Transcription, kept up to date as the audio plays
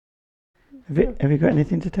Have you got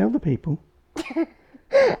anything to tell the people?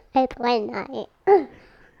 It's one night.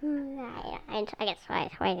 I guess why.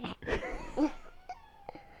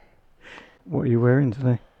 What are you wearing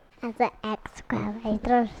today? As an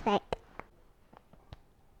excavator stick.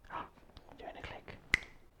 Doing a click.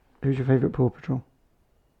 Who's your favourite Paw Patrol?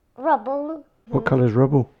 Rubble. What colour's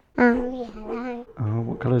Rubble? Yellow. Oh,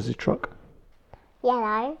 what colour's his truck?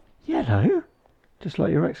 Yellow. Yellow? Just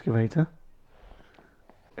like your excavator.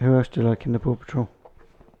 Who else do you like in the Paw Patrol?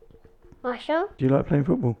 Marshall? Do you like playing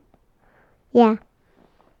football? Yeah.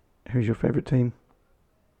 Who's your favourite team?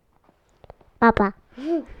 Papa.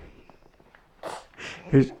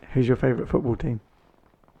 Who's your favourite football team?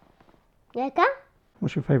 Yoga?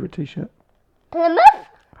 What's your favourite t-shirt? Plymouth?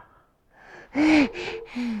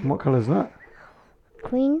 What colour's that?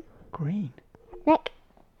 Green. Green. Like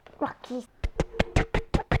Rockies.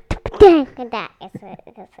 That is it.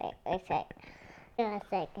 That's it. It's it.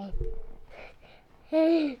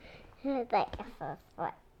 It's like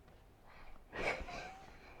what?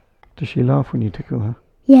 Does she laugh when you tickle her?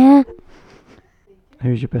 Yeah.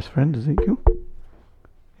 Who's your best friend, Ezekiel?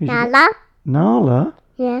 Nala? Nala?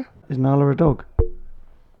 Yeah. Is Nala a dog?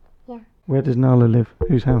 Yeah. Where does Nala live?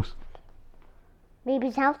 Whose house?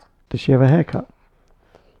 Baby's house? Does she have a haircut?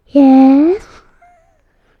 Yes.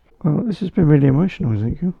 Well, this has been really emotional,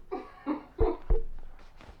 Ezekiel.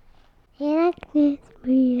 You like this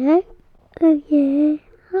video? Oh yeah.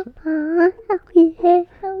 Oh yeah.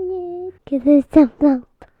 Oh yeah. Give us a thumbs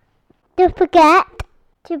up. Don't forget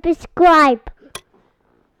to subscribe.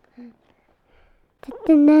 To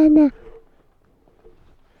the Nana.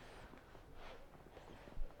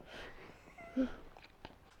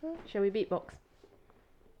 Shall we beatbox?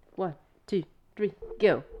 1, 2, 3,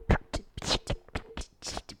 go.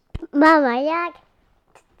 Mama, yeah.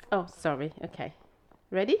 Oh, sorry. Okay.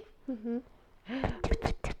 Ready?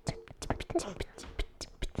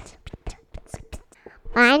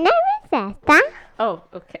 My name is Esther. Oh,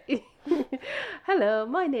 okay. Hello,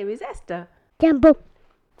 my name is Esther. Jumbo.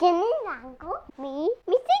 Jenny Lango. Me,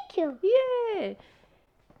 Ezekiel. Yay!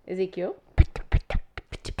 Ezekiel.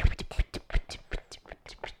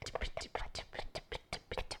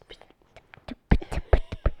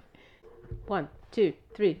 1, 2,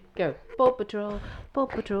 3, go. Paw Patrol, Paw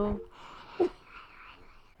Patrol.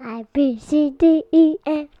 I B C D E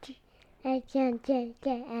F G H I J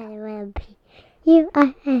K L M P U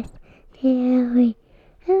R S T U V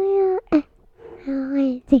W X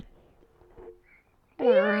Y Z.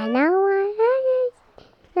 I know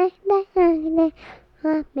I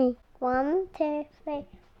want me. 1, 2, 3,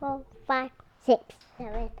 4, 5, 6,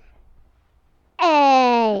 7,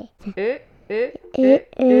 8.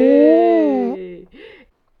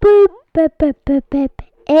 Boop, boop, boop, boop, boop.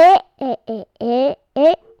 Eh, eh, eh, eh,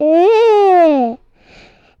 eh, eh.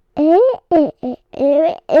 Eh, eh, eh,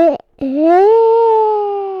 eh, eh,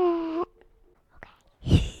 eh.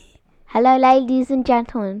 Hello, ladies and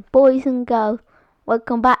gentlemen, boys and girls.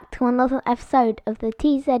 Welcome back to another episode of the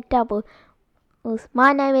TZ Double.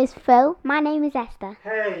 My name is Phil. My name is Esther.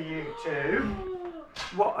 Hey, you two.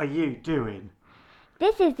 What are you doing?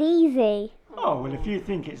 This is easy. Oh, well, if you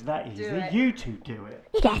think it's that easy, you two do it.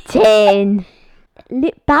 Get in.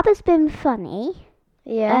 Baba's been funny.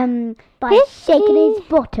 Yeah. By shaking his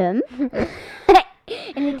bottom.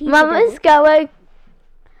 Mama's going.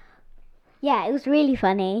 Yeah, it was really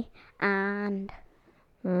funny. And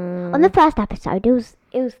on the first episode, it was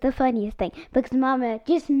the funniest thing because Mama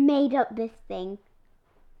just made up this thing,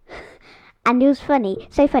 and it was funny,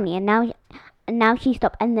 so funny. And now she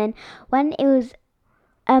stopped. And then when it was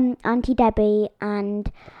Auntie Debbie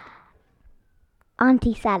and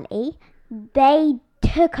Auntie Sally, they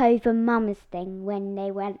took over Mama's thing when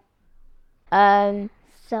they went. Baba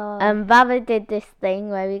did this thing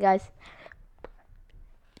where he goes.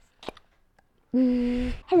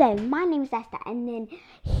 Hello, my name is Esther, and then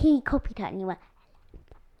he copied her and he went,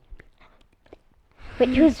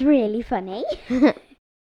 which was really funny.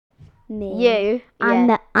 Me. You. I'm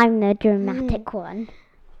the dramatic one.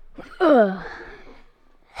 Oh,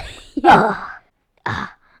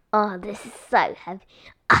 this is so heavy.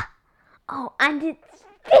 Oh, and it's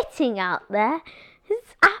spitting out there.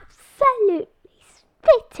 It's absolutely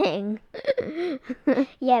spitting.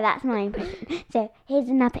 Yeah, that's my impression. So here's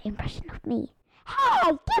another impression of me.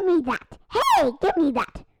 Hey, give me that. Hey, give me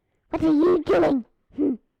that. What are you doing?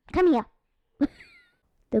 Come here.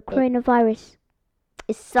 The coronavirus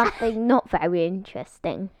is something not very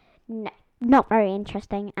interesting. No, not very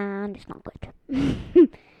interesting, and it's not good.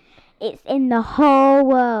 It's in the whole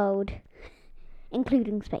world,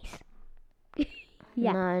 including space.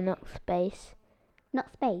 Yeah. No, not space.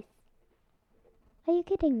 Not space. Are you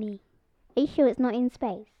kidding me? Are you sure it's not in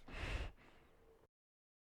space?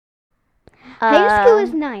 Homeschool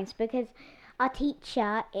is nice because our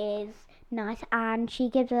teacher is nice and she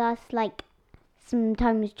gives us like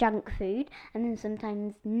sometimes junk food and then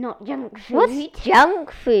sometimes not junk food. What's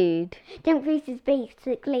junk food? Junk food is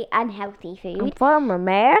basically unhealthy I'm food. from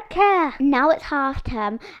America. Now it's half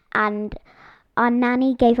term and our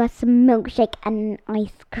nanny gave us some milkshake and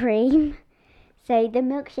ice cream. So the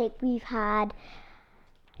milkshake we've had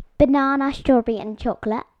banana, strawberry and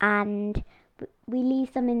chocolate, and we leave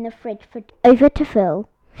some in the fridge for over to Phil.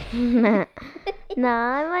 No,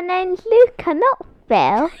 my name's Luca, not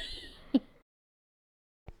Phil.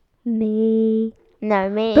 Me. No,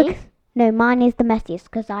 me. No, mine is the messiest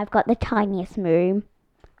because I've got the tiniest room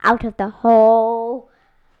out of the whole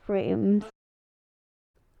rooms.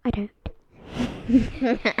 I don't.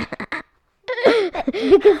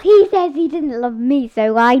 Because he says he didn't love me,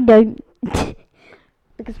 so I don't.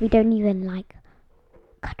 Because we don't even like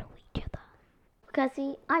cuddle each other. Because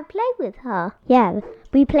I play with her. Yeah,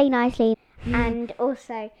 we play nicely. And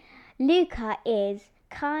also, Luca is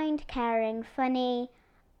kind, caring, funny,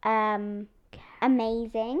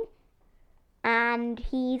 amazing. And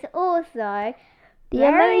he's also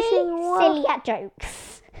very amazing world. silly at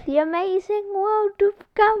jokes. The amazing world of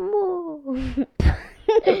Gumball.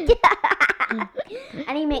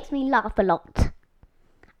 And he makes me laugh a lot.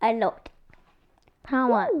 A lot. How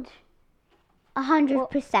much?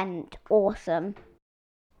 100% awesome.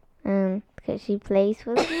 Because she plays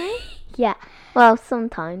with me? Yeah, Well,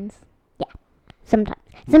 sometimes. sometimes.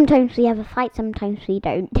 Sometimes we have a fight, sometimes we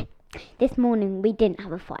don't. This morning we didn't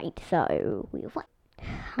have a fight, so we were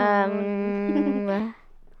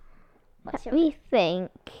What's Let me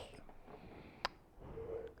think.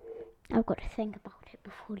 I've got to think about it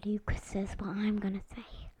before Lucas says what I'm going to say.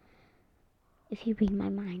 If you read my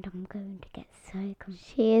mind, I'm going to get so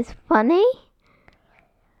confused. She is funny.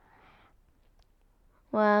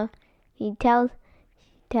 Well, she tells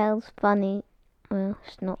funny, well,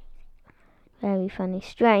 it's not very funny,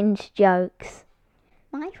 strange jokes.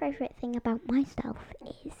 My favourite thing about myself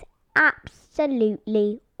is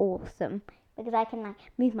absolutely awesome. Because I can like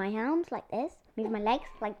move my arms like this, move my legs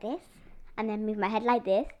like this, and then move my head like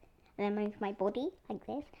this, and then move my body like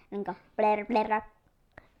this, and then go blah blah blah.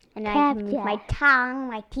 And then I can move my tongue,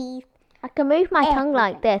 my teeth. I can move my tongue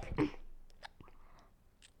like this.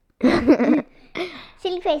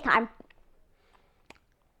 Silly face time.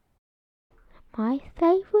 My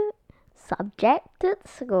favourite subject at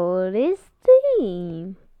school is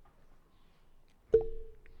theme.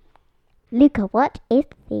 Luca, what is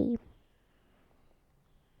theme?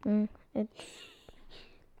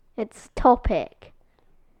 It's topic.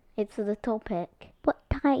 It's the topic. What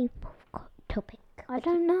type of topic? I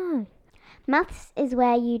don't know. Maths is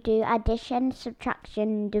where you do addition,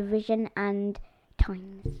 subtraction, division, and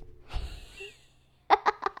times.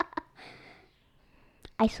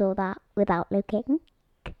 I saw that without looking.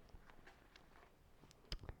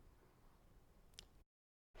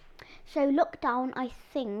 So lockdown, I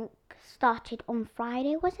think, started on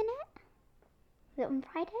Friday, wasn't it? Was it on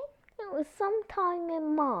Friday? It was sometime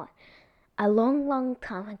in March. A long, long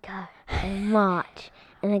time ago. In March.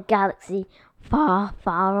 In a galaxy far,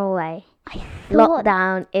 far away.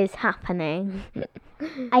 Lockdown is happening.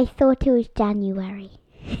 I thought it was January.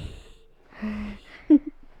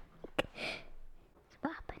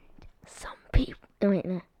 What happened?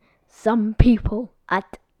 Some people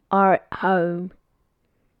are at home.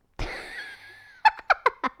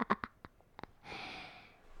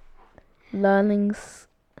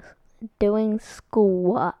 Doing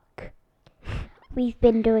schoolwork. We've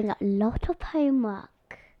been doing a lot of homework.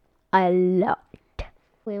 A lot.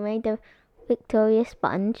 We made a Victoria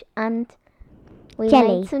sponge and we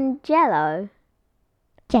Jelly. made some jello.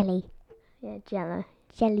 Jelly. Yeah, jello.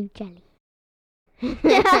 Jelly.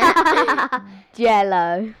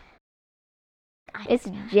 Jello. It's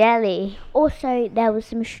jelly. Also, there was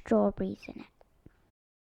some strawberries in it.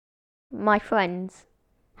 My friends.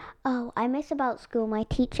 Oh, I miss about school my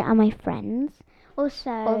teacher and my friends. Also,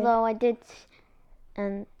 Although I did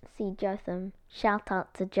see Jotham. Shout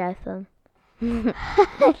out to Jotham.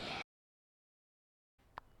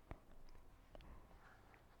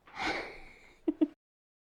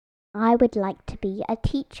 I would like to be a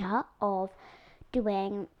teacher of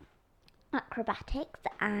doing acrobatics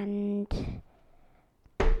and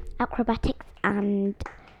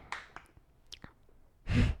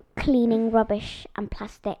cleaning rubbish and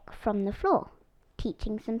plastic from the floor,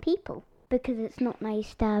 teaching some people. Because it's not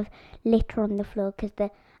nice to have litter on the floor because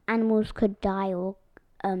the animals could die or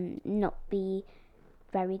not be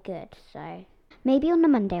very good. So maybe on the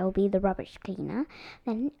Monday I'll be the rubbish cleaner.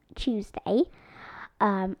 Then Tuesday,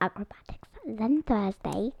 acrobatics. Then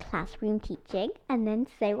Thursday, classroom teaching, and then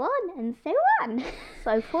so on and so on.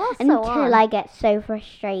 So far, so Until on. I get so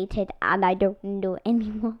frustrated and I don't do it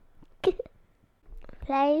anymore.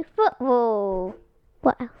 Play football.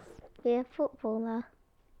 What else? Be a footballer.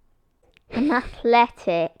 An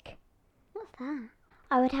athletic. What's that?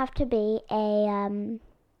 I would have to be a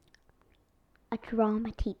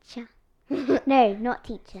drama teacher. No, not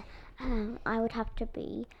teacher. I would have to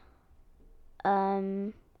be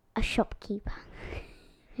a shopkeeper.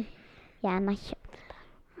 Yeah, a nice shopkeeper.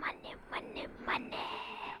 Money, money, money.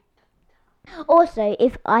 Also,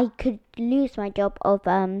 if I could lose my job of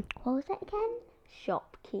what was it again?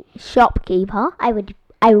 Shopkeeper. I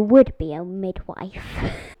would be a midwife.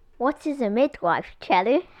 What is a midwife,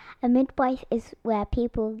 Chelly? A midwife is where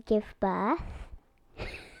people give birth,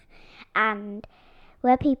 and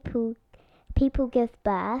where people give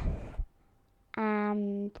birth,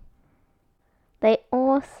 and They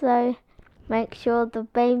also make sure the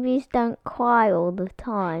babies don't cry all the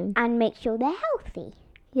time. make sure they're healthy,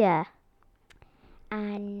 Yeah.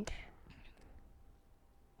 and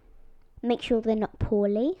make sure they're not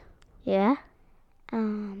poorly. Yeah.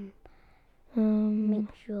 Make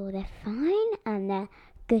sure they're fine and they're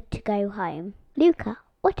good to go home. Luca,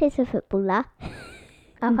 what is a footballer?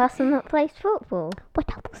 A person that plays football. What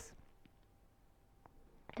else?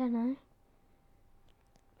 I don't know.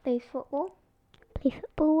 Plays football? Play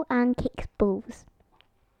football and kicks balls.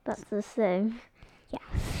 That's the same.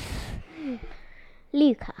 Yes.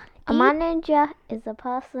 Luca, A manager is a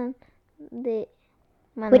person that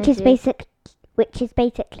which is manages.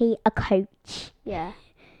 basically a coach. Yeah.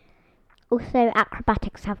 Also,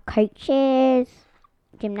 acrobatics have coaches,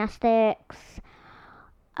 gymnastics.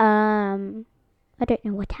 I don't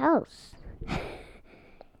know what else.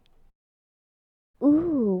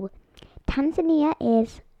 Ooh, Tanzania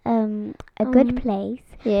is a good place.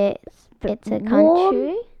 Yeah, it's a warm.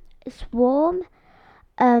 country. It's warm,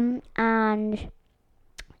 and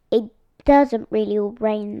it doesn't really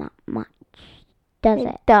rain that much, does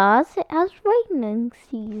it? Does. It has raining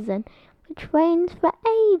season, which rains for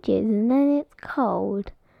ages and then it's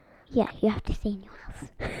cold. Yeah, you have to stay in your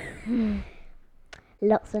house.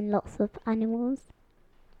 Lots and lots of animals.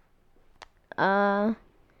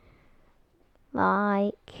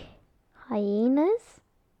 Like hyenas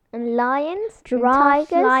and lions,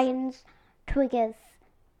 Giraffes, and tigers. lions, tigers,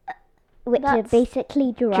 which are That's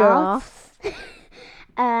basically giraffes.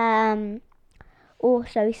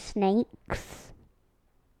 Also snakes.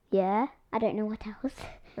 Yeah. I don't know what else.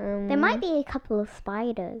 There might be a couple of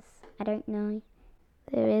spiders. I don't know.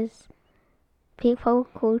 There is people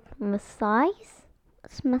called Maasais.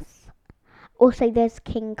 Also, there's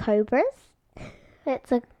king cobras.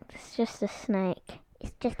 It's just a snake.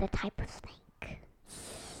 It's just a type of snake.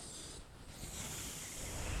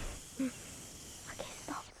 Okay,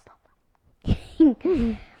 stop.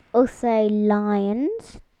 Also,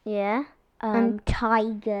 lions, Yeah.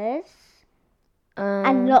 tigers,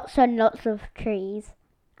 and lots of trees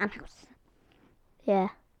and houses. Yeah.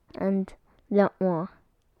 And a lot more.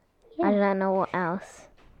 I don't know what else.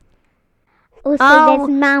 Also, there's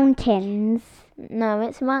mountains. No,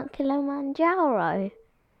 it's Mount Kilimanjaro.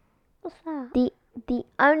 What's that? The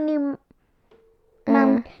only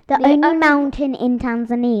The the only only- mountain in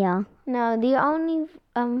Tanzania. no, the only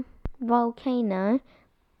volcano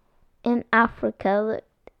in Africa that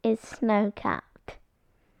is snow-capped.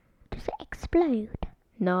 Does it explode?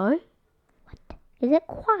 No. Is it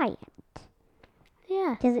quiet?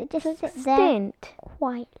 Yeah. Does it just It's sit there extinct.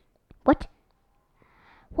 quiet? What?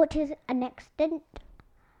 What is an extinct?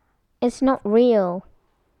 It's not real.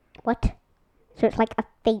 What? So it's like a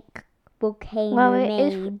fake volcano Well,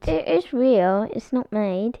 made. it is real. It's not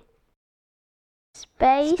made.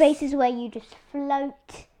 Space. Space is where you just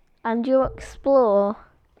float. And you explore.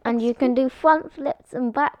 And you can do front flips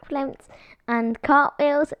and back flips and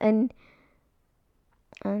cartwheels and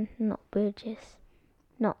not bridges.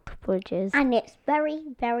 Not bridges. And it's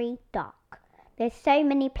very, very dark. There's so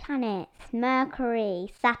many planets.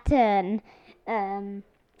 Mercury, Saturn,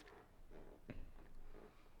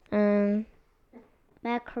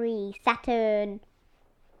 Mercury, Saturn.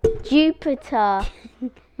 Jupiter.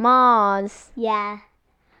 Mars. Yeah.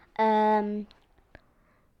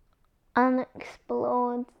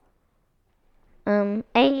 Unexplored.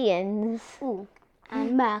 Aliens. Ooh.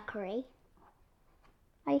 And Mercury.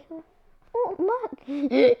 Mercury.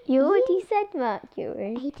 You already said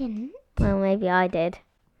Mercury. He didn't. Well, maybe I did.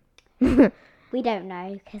 We don't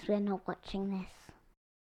know because we're not watching this.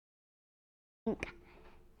 I think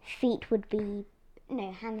feet would be No,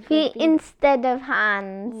 hands. Feet would be, instead of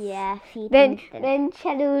hands. Yeah, feet Then instead. then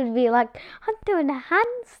Cheddar would be like, I'm doing a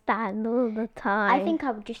handstand all the time. I think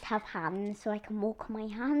I would just have hands so I can walk on my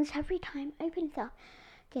hands every time. Open it up.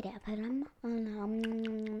 Get it up. And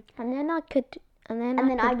then I could. And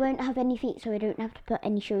then I won't have any feet so I don't have to put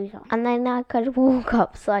any shoes on. And then I could walk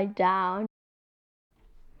upside down.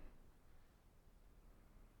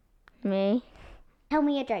 Me? Tell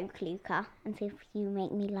me a joke, Luca, and see if you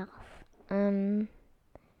make me laugh.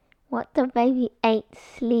 What do baby 8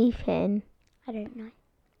 sleep in? I don't know.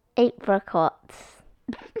 Apricots.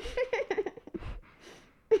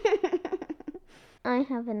 I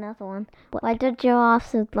have another one. What? Why do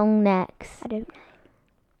giraffes have long necks? I don't know.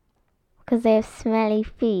 Because they have smelly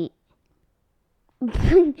feet.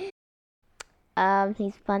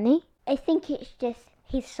 He's funny. I think it's just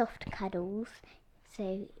his soft cuddles.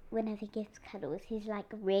 So whenever he gives cuddles, he's like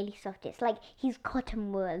really soft. It's like he's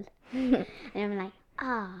cotton wool. And I'm like,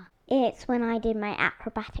 ah. It's when I did my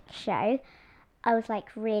acrobatic show. I was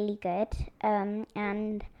like really good.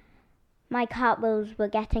 And my cartwheels were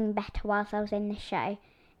getting better whilst I was in the show.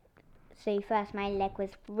 So first my leg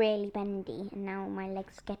was really bendy and now my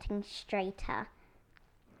leg's getting straighter.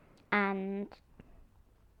 And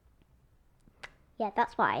yeah,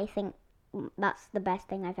 that's why I think that's the best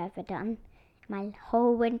thing I've ever done my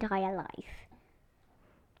whole entire life.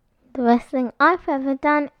 The best thing I've ever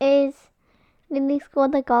done is nearly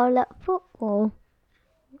scored a goal at football.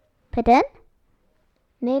 Pardon?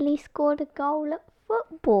 Nearly scored a goal at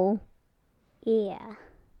football. Yeah.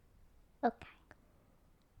 Okay.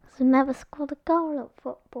 So never scored a goal at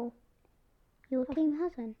football. Your team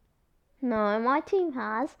hasn't. No, my team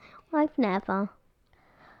has. I've never.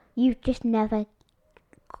 You've just never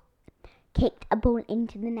kicked a ball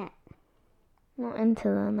into the net. Not into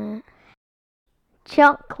the net.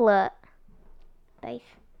 Chocolate. Both.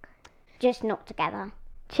 Just not together.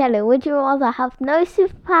 Cello, would you rather have no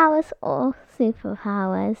superpowers or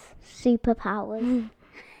superpowers? Superpowers.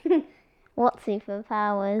 What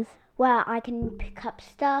superpowers? Well, I can pick up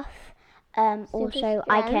stuff. Also,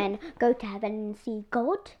 I can go to heaven and see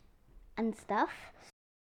God and stuff.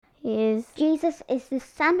 Jesus is the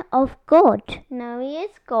Son of God. No, he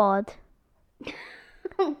is God.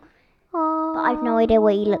 But I've no idea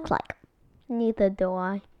what he looks like. Neither do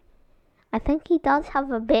I. I think he does have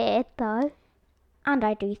a beard, though. And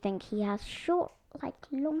I do think he has short, long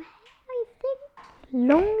hair, I think.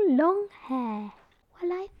 Long hair.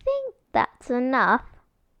 Well, I think that's enough.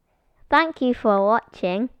 Thank you for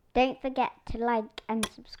watching. Don't forget to like and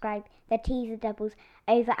subscribe the Teaser Doubles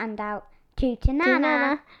over and out.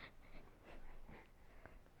 Tootanana.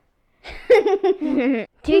 Tootanana.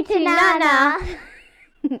 Tootanana.